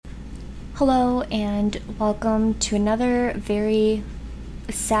Hello, and welcome to another very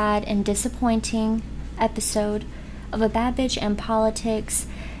sad and disappointing episode of A Bad Bitch and Politics.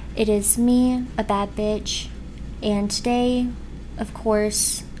 It is me, a bad bitch, and today, of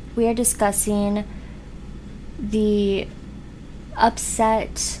course, we are discussing the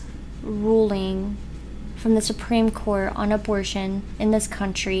upset ruling from the Supreme Court on abortion in this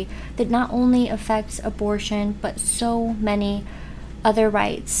country that not only affects abortion but so many other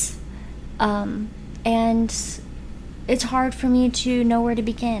rights. And it's hard for me to know where to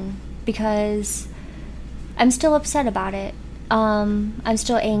begin because I'm still upset about it. I'm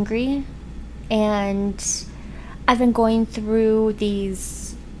still angry, and I've been going through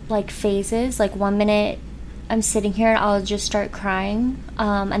these phases. 1 minute I'm sitting here and I'll just start crying,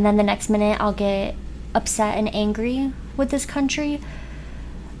 and then the next minute I'll get upset and angry with this country,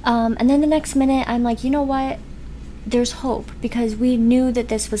 and then the next minute I'm like, you know what? There's hope because we knew that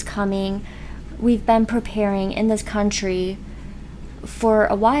this was coming. We've been preparing in this country for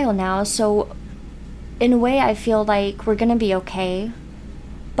a while now, so in a way I feel like we're gonna be okay.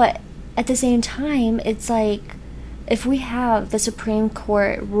 But at the same time, it's like, if we have the Supreme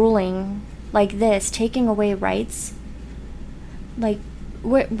Court ruling like this, taking away rights,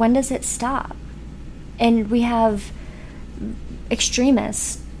 when does it stop? And we have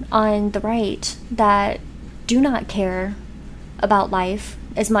extremists on the right that do not care about life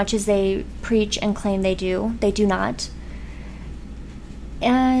as much as they preach and claim they do. They do not.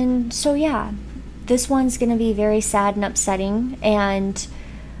 And so yeah, this one's going to be very sad and upsetting, and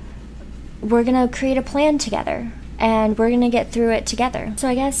we're going to create a plan together, and we're going to get through it together. So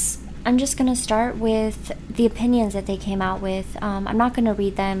I guess I'm just going to start with the opinions that they came out with. I'm not going to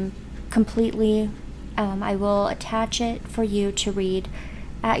read them completely. I will attach it for you to read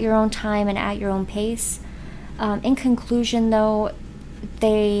at your own time and at your own pace. In conclusion, though,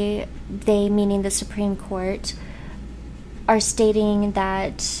 they meaning the Supreme Court, are stating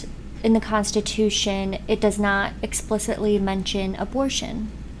that in the Constitution it does not explicitly mention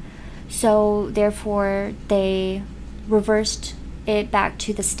abortion. So therefore they reversed it back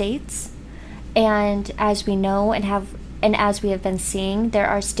to the states. And as we know and as we have been seeing, there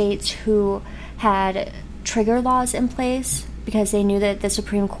are states who had trigger laws in place because they knew that the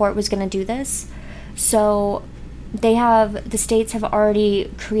Supreme Court was going to do this. So the states have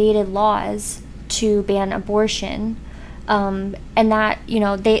already created laws to ban abortion, and that,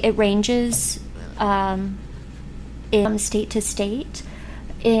 it ranges in state to state,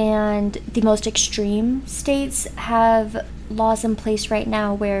 and the most extreme states have laws in place right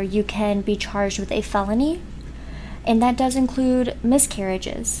now where you can be charged with a felony, and that does include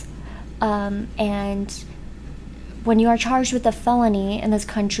miscarriages. And when you are charged with a felony in this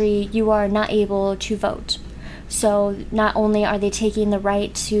country, you are not able to vote. So not only are they taking the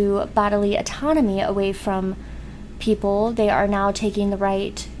right to bodily autonomy away from people, they are now taking the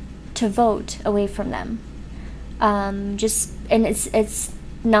right to vote away from them. And it's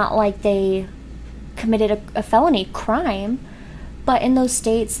not like they committed a felony crime, but in those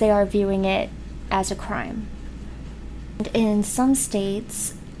states they are viewing it as a crime. And in some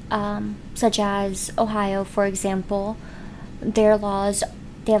states, such as Ohio, for example, their laws,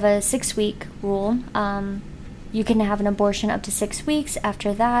 they have a 6-week rule. You can have an abortion up to 6 weeks.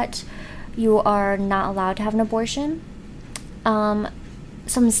 After that, you are not allowed to have an abortion.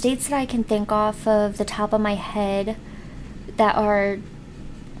 Some states that I can think off of the top of my head that are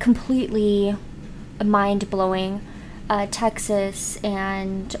completely mind-blowing, Texas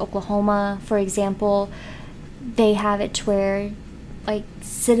and Oklahoma, for example, they have it to where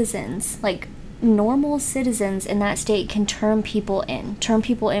citizens, normal citizens in that state can turn people in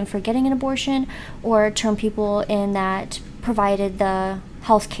for getting an abortion, or turn people in that provided the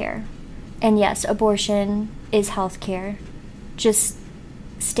health care. And yes, abortion is health care, just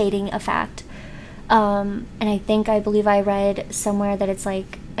stating a fact. And I believe I read somewhere that it's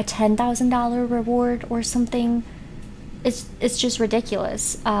like a $10,000 reward or something. It's just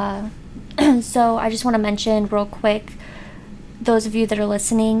ridiculous. So I just want to mention real quick, those of you that are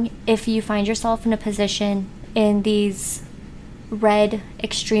listening, if you find yourself in a position in these red,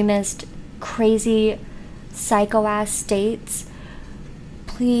 extremist, crazy, psycho-ass states,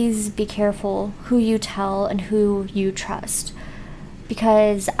 please be careful who you tell and who you trust.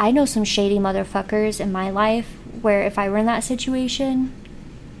 Because I know some shady motherfuckers in my life where if I were in that situation,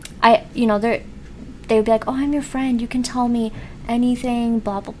 they would be like, oh, I'm your friend, you can tell me anything,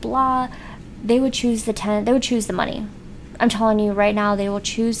 blah, blah, blah. They would choose the money. I'm telling you right now, they will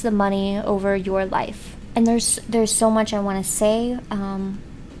choose the money over your life. And there's so much I want to say.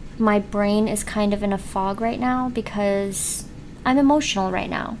 My brain is kind of in a fog right now because I'm emotional right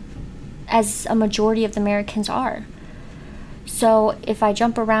now. as a majority of the Americans are. So if I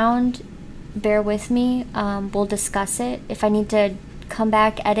jump around, bear with me. We'll discuss it. If I need to come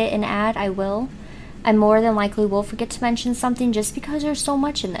back, edit, and add, I will. I more than likely will forget to mention something just because there's so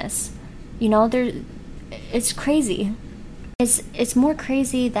much in this. It's crazy. It's more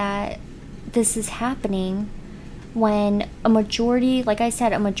crazy that this is happening when a majority, like I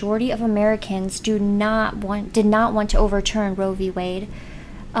said, a majority of Americans did not want to overturn Roe v. Wade,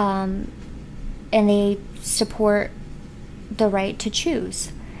 and they support the right to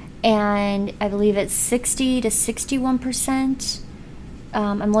choose. And I believe it's 60 to 61%.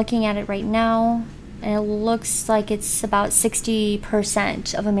 I'm looking at it right now, and it looks like it's about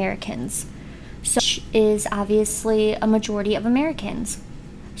 60% of Americans. So which is obviously a majority of Americans.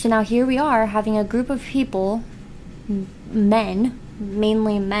 So now here we are having a group of people, men,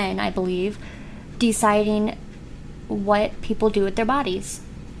 mainly men, I believe, deciding what people do with their bodies.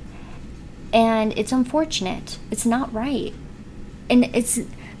 And it's unfortunate. It's not right. And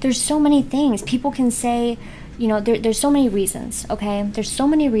there's so many things. People can say, there's so many reasons, okay? There's so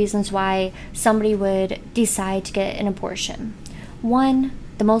many reasons why somebody would decide to get an abortion. One,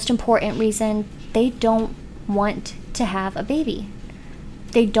 the most important reason, they don't want to have a baby.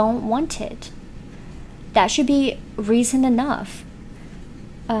 They don't want it. That should be reason enough.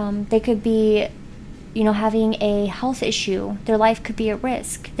 They could be, having a health issue. Their life could be at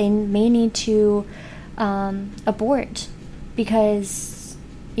risk. They may need to abort because,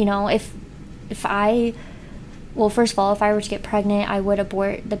 first of all, if I were to get pregnant, I would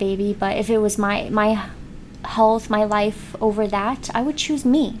abort the baby. But if it was my health, my life over that, I would choose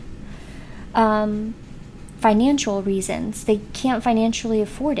me. Financial reasons. They can't financially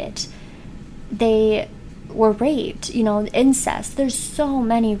afford it. They were raped, incest. There's so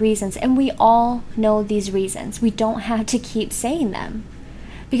many reasons, and we all know these reasons. We don't have to keep saying them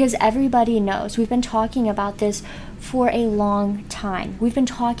because everybody knows. We've been talking about this for a long time. We've been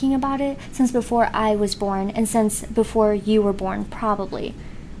talking about it since before I was born and since before you were born, probably,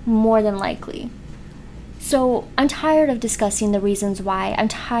 more than likely. So I'm tired of discussing the reasons why. I'm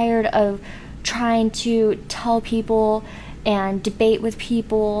tired of trying to tell people and debate with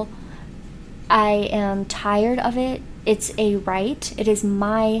people. I am tired of it. It's a right. It is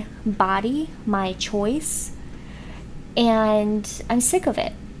my body, my choice. And I'm sick of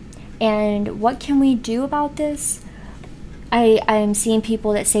it. And what can we do about this? I'm seeing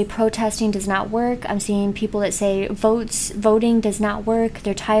people that say protesting does not work. I'm seeing people that say voting does not work.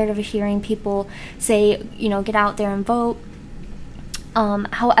 They're tired of hearing people say, get out there and vote.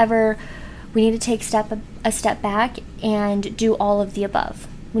 However, we need to take a step back and do all of the above.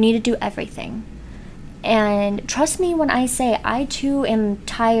 We need to do everything. And trust me when I say I too am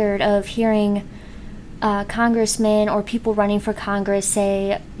tired of hearing congressmen or people running for Congress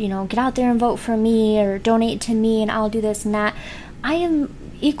say, get out there and vote for me or donate to me and I'll do this and that. I am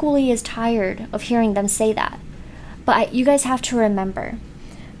equally as tired of hearing them say that. But you guys have to remember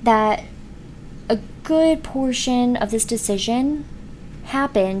that a good portion of this decision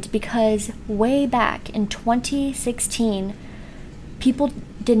happened because way back in 2016, people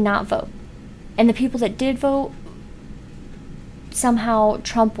did not vote. And the people that did vote, somehow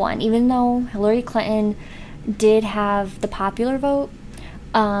Trump won. Even though Hillary Clinton did have the popular vote,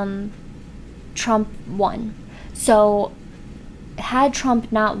 Trump won. So had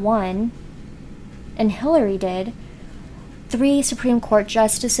Trump not won, and Hillary did, 3 Supreme Court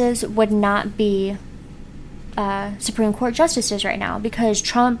justices would not be Supreme Court justices right now because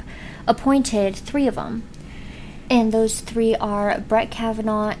Trump appointed 3 of them. And those 3 are Brett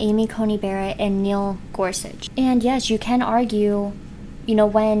Kavanaugh, Amy Coney Barrett, and Neil Gorsuch. And yes, you can argue,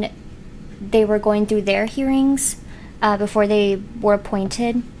 when they were going through their hearings before they were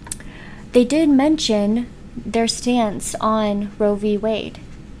appointed, they did mention their stance on Roe v. Wade.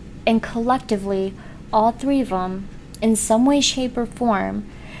 And collectively, all 3 of them, in some way, shape, or form,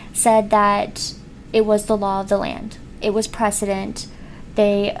 said that it was the law of the land. It was precedent.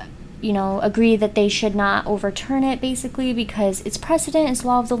 They agree that they should not overturn it, basically, because it's precedent, it's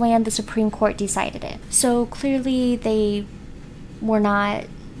law of the land, the Supreme Court decided it. So clearly they were not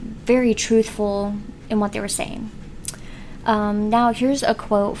very truthful in what they were saying. Now here's a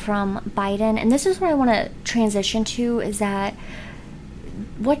quote from Biden, and this is where I want to transition to, is that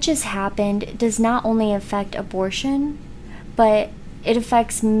what just happened does not only affect abortion, but it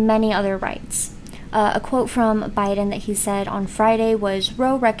affects many other rights. A quote from Biden that he said on Friday was,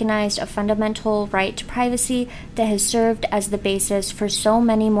 "Roe recognized a fundamental right to privacy that has served as the basis for so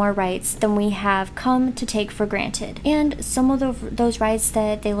many more rights than we have come to take for granted." And some of those rights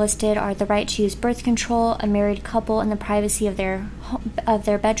that they listed are the right to use birth control, a married couple in the privacy of their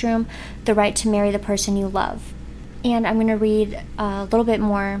their bedroom, the right to marry the person you love. And I'm going to read a little bit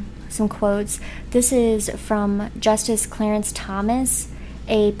more, some quotes. This is from Justice Clarence Thomas,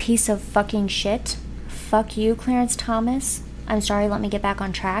 a piece of fucking shit. Fuck you, Clarence Thomas. I'm sorry, let me get back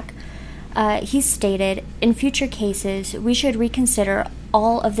on track. He stated, in future cases, we should reconsider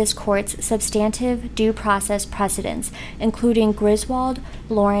all of this court's substantive due process precedents, including Griswold,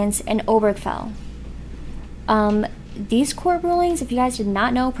 Lawrence, and Obergefell. These court rulings, if you guys did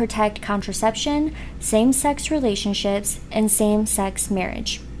not know, protect contraception, same-sex relationships, and same-sex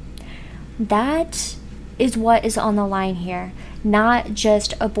marriage. That is what is on the line here. Not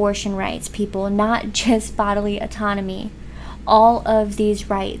just abortion rights, people, not just bodily autonomy. All of these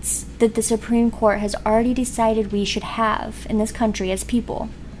rights that the Supreme Court has already decided we should have in this country as people,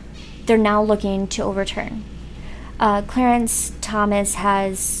 they're now looking to overturn. Clarence Thomas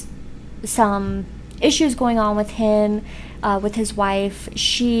has some issues going on with him, with his wife.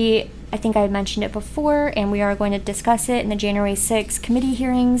 I think I mentioned it before, and we are going to discuss it in the January 6th committee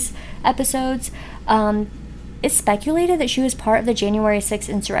hearings episodes. It's speculated that she was part of the January 6th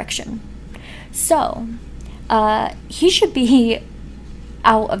insurrection. So, he should be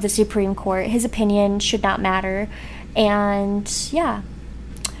out of the Supreme Court. His opinion should not matter. And yeah.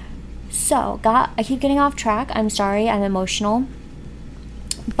 So, I keep getting off track. I'm sorry, I'm emotional.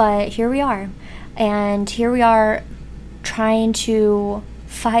 But here we are. And here we are trying to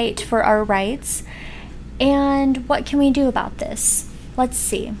fight for our rights. And what can we do about this? Let's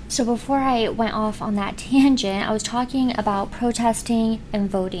see. So before I went off on that tangent, I was talking about protesting and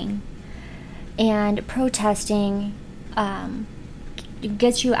voting. And protesting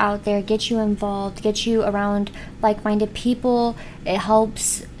gets you out there, gets you involved, gets you around like-minded people. It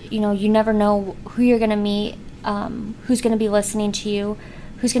helps, you never know who you're going to meet, who's going to be listening to you,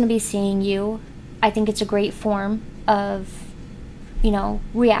 who's going to be seeing you. I think it's a great form of,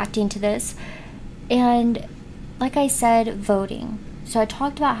 reacting to this. And like I said, voting. So I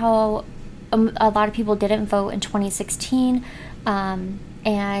talked about how a lot of people didn't vote in 2016,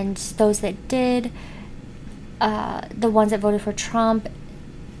 and those that did, the ones that voted for Trump,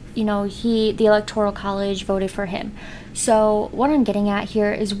 the Electoral College voted for him. So what I'm getting at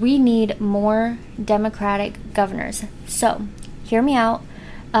here is we need more Democratic governors. So hear me out.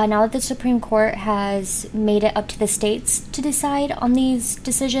 Now that the Supreme Court has made it up to the states to decide on these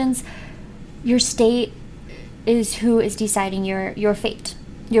decisions, your state is who is deciding your fate,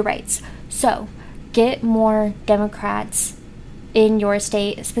 your rights. So get more Democrats in your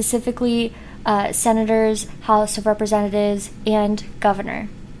state, specifically senators, House of Representatives, and governor.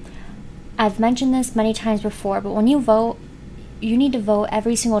 I've mentioned this many times before, but when you vote, you need to vote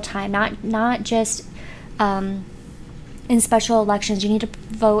every single time, not just in special elections. You need to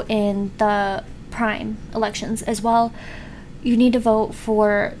vote in the prime elections as well. You need to vote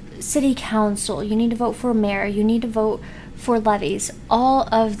for city council. You need to vote for mayor. You need to vote for levies. All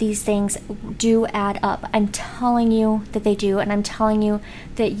of these things do add up. I'm telling you that they do, and I'm telling you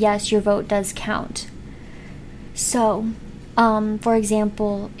that yes, your vote does count. So, for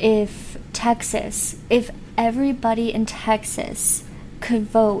example, if everybody in Texas could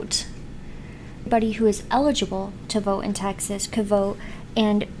vote, everybody who is eligible to vote in Texas could vote,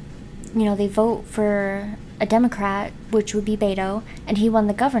 and they vote for a Democrat, which would be Beto, and he won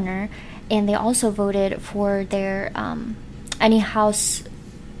the governor, and they also voted for their any House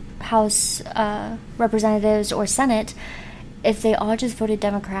representatives or Senate. If they all just voted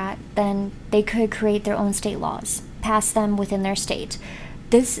Democrat, then they could create their own state laws, pass them within their state.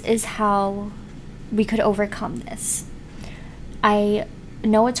 This is how we could overcome this. I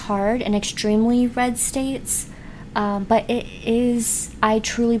know it's hard in extremely red states, but I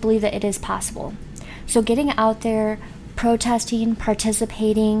truly believe that it is possible. So getting out there, protesting,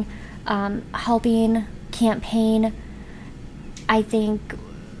 participating, helping, campaign, I think,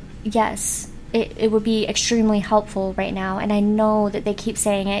 yes, it would be extremely helpful right now. And I know that they keep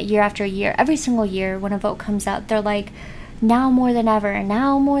saying it year after year. Every single year when a vote comes up, they're like, now more than ever,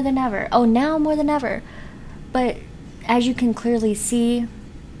 now more than ever, oh, now more than ever. But as you can clearly see,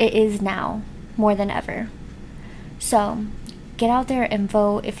 it is now more than ever. So get out there and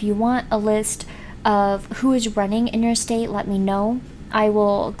vote. If you want a list of who is running in your state, let me know. I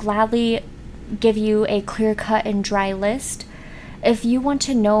will gladly give you a clear-cut and dry list. If you want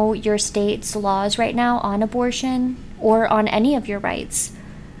to know your state's laws right now on abortion or on any of your rights,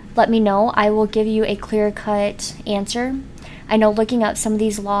 let me know. I will give you a clear-cut answer. I know looking up some of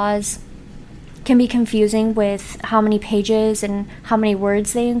these laws can be confusing with how many pages and how many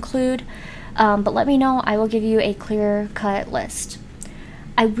words they include, but let me know. I will give you a clear-cut list.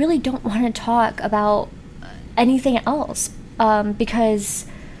 I really don't want to talk about anything else because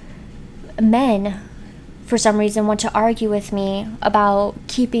men, for some reason, want to argue with me about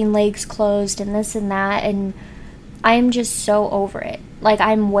keeping legs closed and this and that, and I'm just so over it. Like,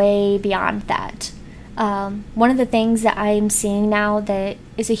 I'm way beyond that. One of the things that I'm seeing now that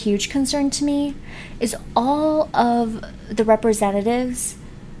is a huge concern to me is all of the representatives,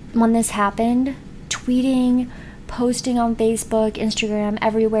 when this happened, tweeting, posting on Facebook, Instagram,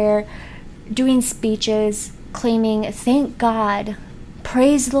 everywhere, doing speeches, claiming, thank God,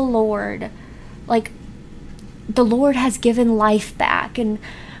 praise the Lord, like, the Lord has given life back, and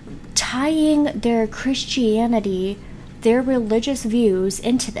tying their Christianity, their religious views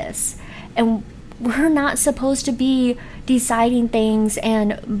into this. And we're not supposed to be deciding things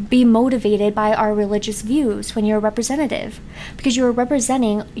and be motivated by our religious views when you're a representative, because you're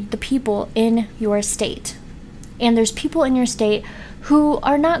representing the people in your state. And there's people in your state who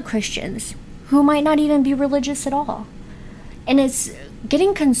are not Christians, who might not even be religious at all. And it's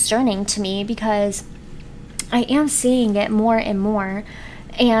getting concerning to me because I am seeing it more and more,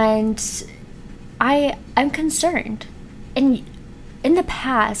 and I'm concerned. And in the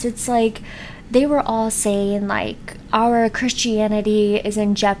past, it's like they were all saying, like, our Christianity is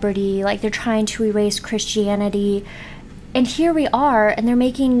in jeopardy, like they're trying to erase Christianity. And here we are, and they're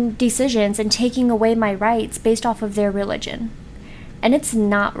making decisions and taking away my rights based off of their religion. And it's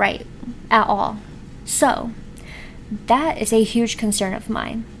not right at all. So, that is a huge concern of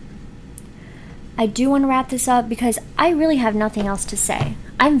mine. I do want to wrap this up because I really have nothing else to say.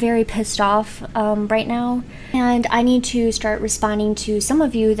 I'm very pissed off right now, and I need to start responding to some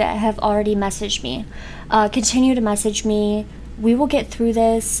of you that have already messaged me. Continue to message me. We will get through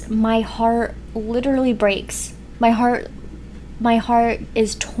this. My heart literally breaks. My heart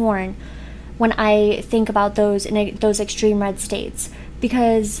is torn when I think about those extreme red states,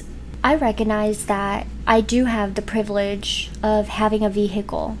 because I recognize that I do have the privilege of having a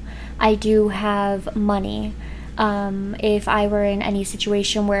vehicle. I do have money. If I were in any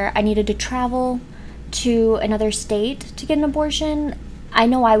situation where I needed to travel to another state to get an abortion, I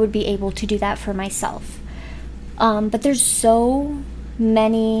know I would be able to do that for myself. But there's so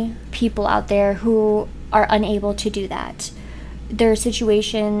many people out there who are unable to do that. Their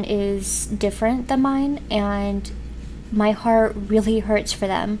situation is different than mine, and my heart really hurts for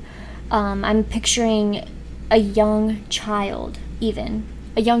them. I'm picturing a young child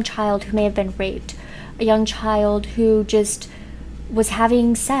who may have been raped, a young child who just was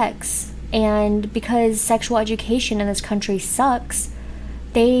having sex, and because sexual education in this country sucks,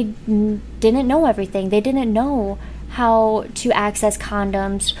 they didn't know everything. They didn't know how to access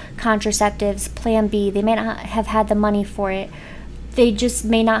condoms, contraceptives, Plan B. They may not have had the money for it. They just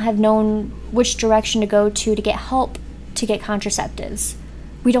may not have known which direction to go to get help to get contraceptives.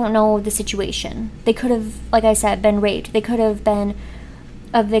 We don't know the situation. They could have, like I said, been raped. They could have been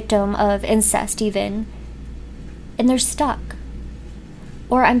a victim of incest even, and they're stuck.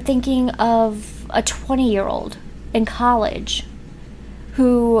 Or I'm thinking of a 20-year-old in college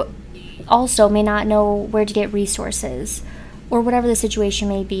who also may not know where to get resources, or whatever the situation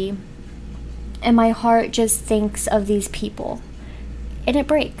may be. And my heart just thinks of these people, and it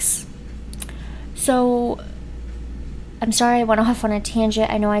breaks. So, I'm sorry I went off on a tangent.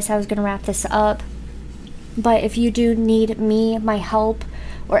 I know I said I was going to wrap this up, but if you do need me, my help,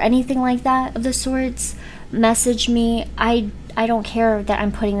 or anything like that of the sorts, message me. I don't care that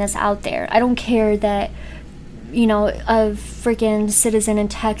I'm putting this out there. I don't care that, a freaking citizen in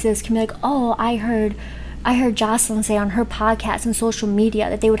Texas can be like, oh, I heard Jocelyn say on her podcast and social media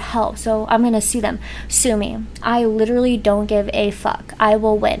that they would help, so I'm going to sue them. Sue me. I literally don't give a fuck. I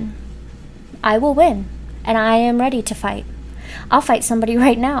will win. And I am ready to fight. I'll fight somebody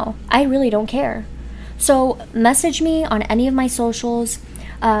right now. I really don't care. So message me on any of my socials.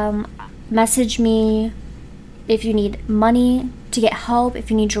 Message me if you need money to get help,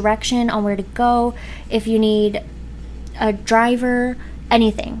 if you need direction on where to go, if you need a driver,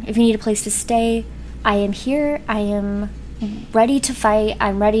 anything. If you need a place to stay, I am here. I am ready to fight.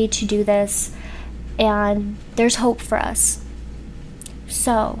 I'm ready to do this. And there's hope for us.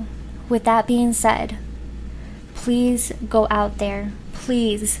 So, with that being said, please go out there.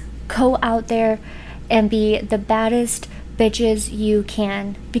 Please go out there and be the baddest bitches you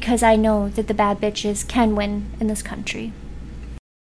can, because I know that the bad bitches can win in this country.